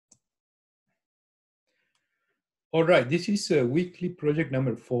All right, this is weekly project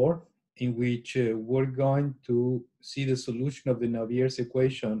number 4, in which we're going to see the solution of the Navier's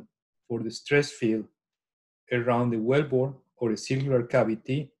equation for the stress field around the wellbore or a circular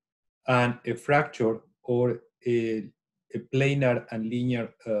cavity and a fracture or a planar and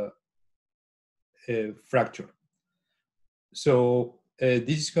linear fracture. So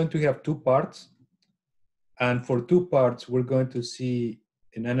this is going to have two parts. And for two parts, we're going to see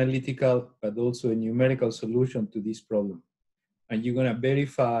an analytical but also a numerical solution to this problem. And you're going to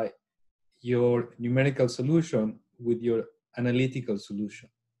verify your numerical solution with your analytical solution.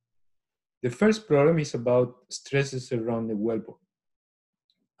 The first problem is about stresses around the wellbore.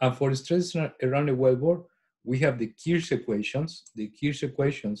 And for stresses around the wellbore, we have the Kirsch equations. The Kirsch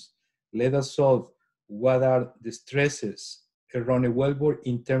equations let us solve what are the stresses around a wellbore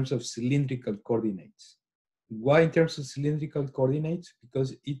in terms of cylindrical coordinates. Why in terms of cylindrical coordinates?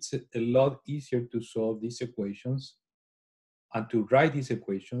 Because it's a lot easier to solve these equations and to write these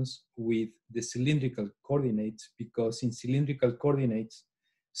equations with the cylindrical coordinates, because in cylindrical coordinates,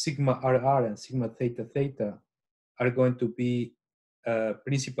 sigma RR and sigma theta theta are going to be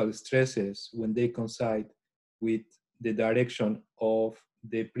principal stresses when they coincide with the direction of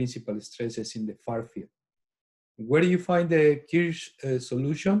the principal stresses in the far field. Where do you find the Kirsch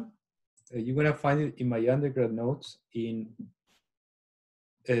solution? You're going to find it in my undergrad notes in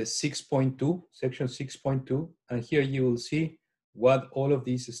 6.2, section 6.2, and here you will see what all of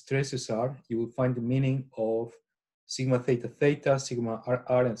these stresses are. You will find the meaning of sigma theta theta, sigma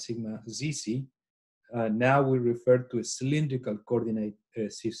RR, and sigma ZC. Now we refer to a cylindrical coordinate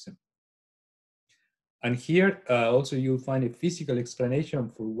system. And here also you'll find a physical explanation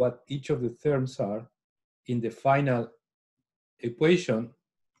for what each of the terms are in the final equation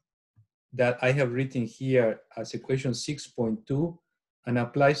that I have written here as equation 6.2 and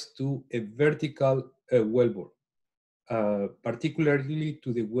applies to a vertical wellbore, particularly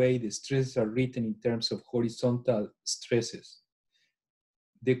to the way the stresses are written in terms of horizontal stresses.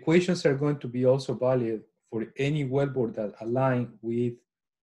 The equations are going to be also valid for any wellbore that align with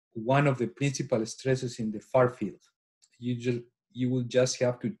one of the principal stresses in the far field. You will just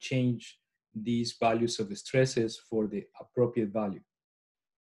have to change these values of the stresses for the appropriate value.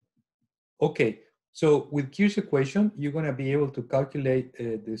 Okay, so with Kirsch equation, you're going to be able to calculate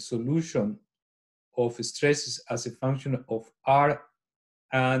the solution of stresses as a function of R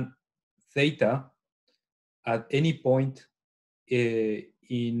and theta at any point in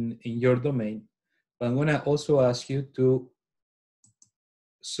your domain. But I'm going to also ask you to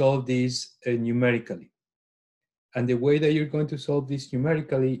solve this numerically. And the way that you're going to solve this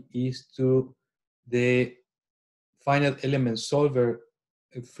numerically is to the finite element solver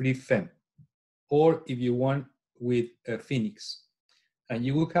free FEM, or if you want, with Phoenix. And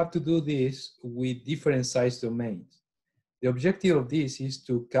you will have to do this with different size domains. The objective of this is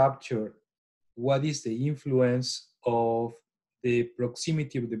to capture what is the influence of the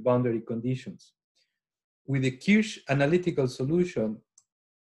proximity of the boundary conditions. With the Kirsch analytical solution,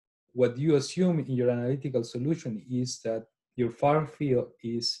 what you assume in your analytical solution is that your far field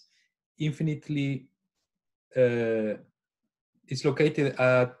is infinitely, is located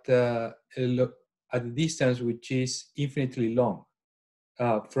at a distance which is infinitely long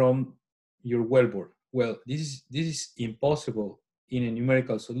from your wellbore. Well, this is impossible in a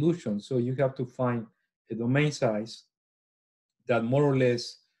numerical solution, so you have to find a domain size that more or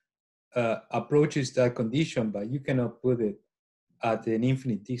less approaches that condition, but you cannot put it at an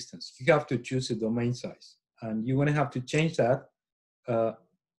infinite distance. You have to choose a domain size, and you're going to have to change that. You're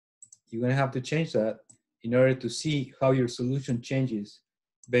going to have to change that in order to see how your solution changes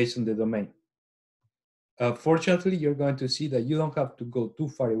based on the domain. Fortunately, you're going to see that you don't have to go too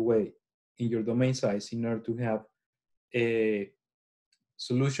far away in your domain size in order to have a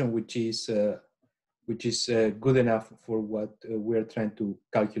solution which is good enough for what we're trying to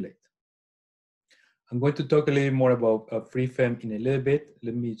calculate. I'm going to talk a little more about free FEM in a little bit.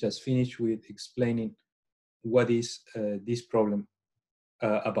 Let me just finish with explaining what is this problem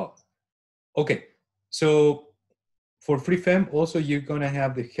about. Okay, so for free FEM, also you're gonna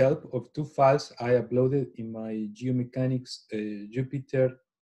have the help of two files I uploaded in my geomechanics Jupyter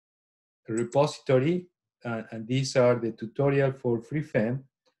repository, and these are the tutorial for free FEM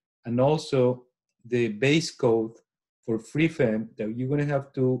and also the base code for free FEM that you're gonna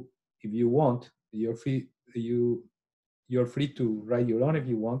have to, if you want, you're free to write your own if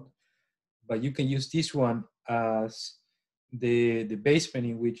you want, but you can use this one as the basement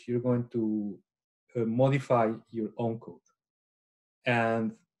in which you're going to modify your own code.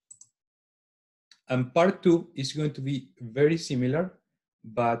 And part 2 is going to be very similar,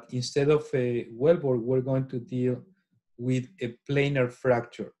 but instead of a wellbore, we're going to deal with a planar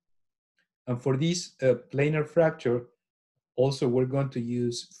fracture. And for this planar fracture, also we're going to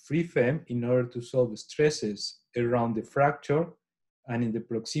use free FEM in order to solve the stresses around the fracture and in the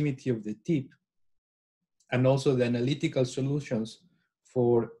proximity of the tip, and also the analytical solutions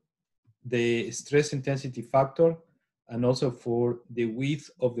for the stress intensity factor and also for the width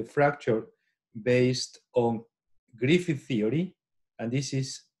of the fracture based on Griffith theory. And this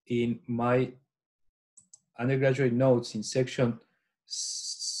is in my undergraduate notes in section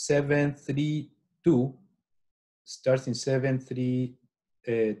 732, starts in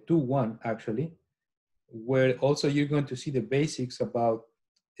 7321 actually, where also you're going to see the basics about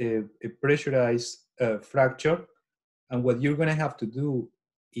a pressurized fracture, and what you're going to have to do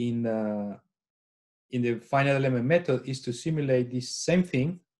in the finite element method is to simulate this same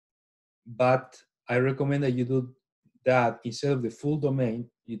thing, but I recommend that you do that instead of the full domain.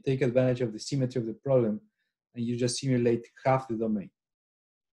 You take advantage of the symmetry of the problem and you just simulate half the domain.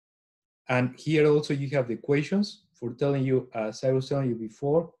 And here also you have the equations for telling you, as I was telling you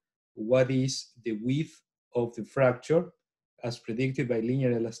before, what is the width of the fracture as predicted by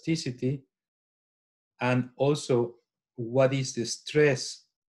linear elasticity, and also what is the stress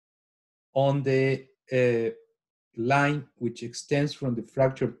on the line which extends from the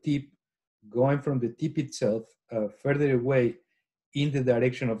fracture tip, going from the tip itself further away in the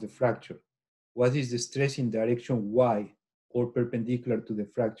direction of the fracture. What is the stress in direction Y or perpendicular to the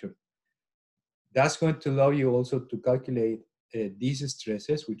fracture? That's going to allow you also to calculate these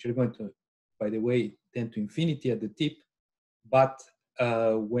stresses, which are going to, by the way, tend to infinity at the tip. But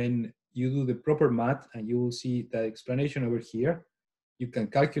when you do the proper math, and you will see the explanation over here, you can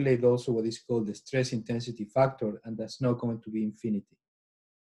calculate also what is called the stress intensity factor, and that's not going to be infinity.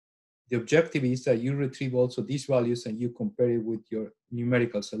 The objective is that you retrieve also these values and you compare it with your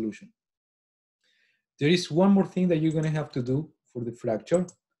numerical solution. There is one more thing that you're going to have to do for the fracture,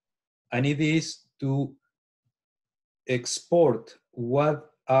 and it is to export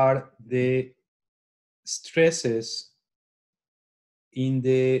what are the stresses in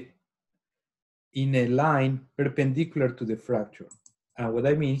a line perpendicular to the fracture. And what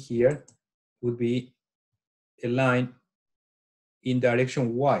I mean here would be a line in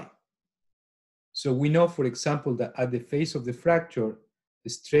direction Y. So we know, for example, that at the face of the fracture, the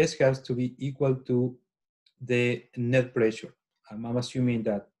stress has to be equal to the net pressure. I'm assuming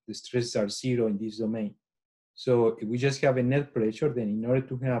that the stresses are zero in this domain. So if we just have a net pressure, then in order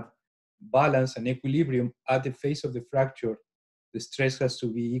to have balance and equilibrium at the face of the fracture, the stress has to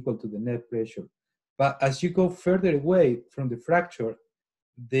be equal to the net pressure. But as you go further away from the fracture,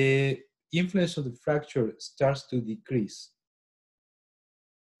 the influence of the fracture starts to decrease.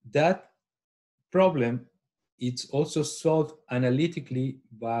 That problem, it's also solved analytically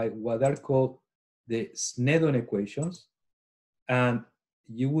by what are called the Sneddon equations. And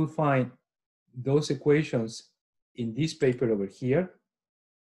you will find those equations in this paper over here.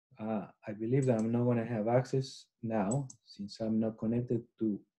 I believe that I'm not going to have access now since I'm not connected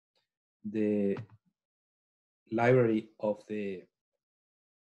to the library of the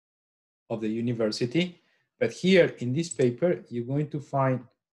university. But here in this paper, you're going to find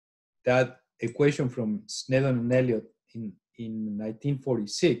that equation from Sneddon and Elliott in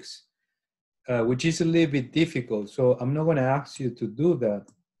 1946, which is a little bit difficult. So I'm not going to ask you to do that,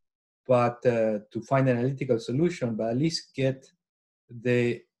 but to find an analytical solution, but at least get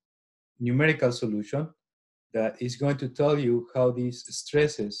the numerical solution that is going to tell you how these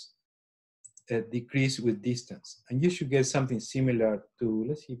stresses decrease with distance. And you should get something similar to,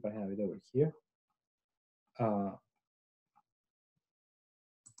 let's see if I have it over here. I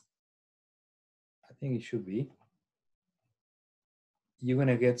think it should be. You're going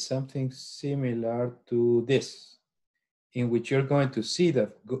to get something similar to this, in which you're going to see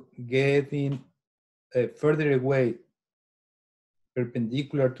that getting further away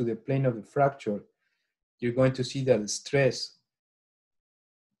perpendicular to the plane of the fracture, you're going to see that the stress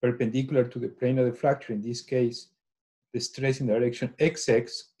perpendicular to the plane of the fracture, in this case, the stress in direction XX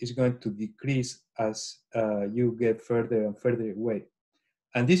is going to decrease as you get further and further away.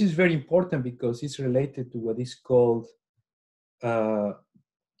 And this is very important because it's related to what is called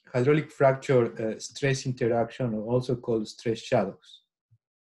hydraulic fracture stress interaction, or also called stress shadows.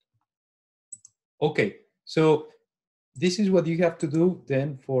 Okay, so this is what you have to do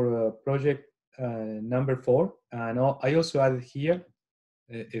then for project number 4. And I also added here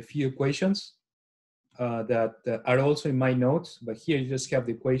a few equations that are also in my notes, but here you just have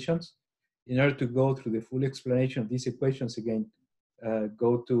the equations. In order to go through the full explanation of these equations again,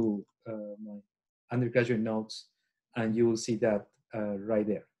 go to my undergraduate notes, and you will see that right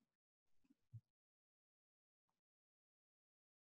there.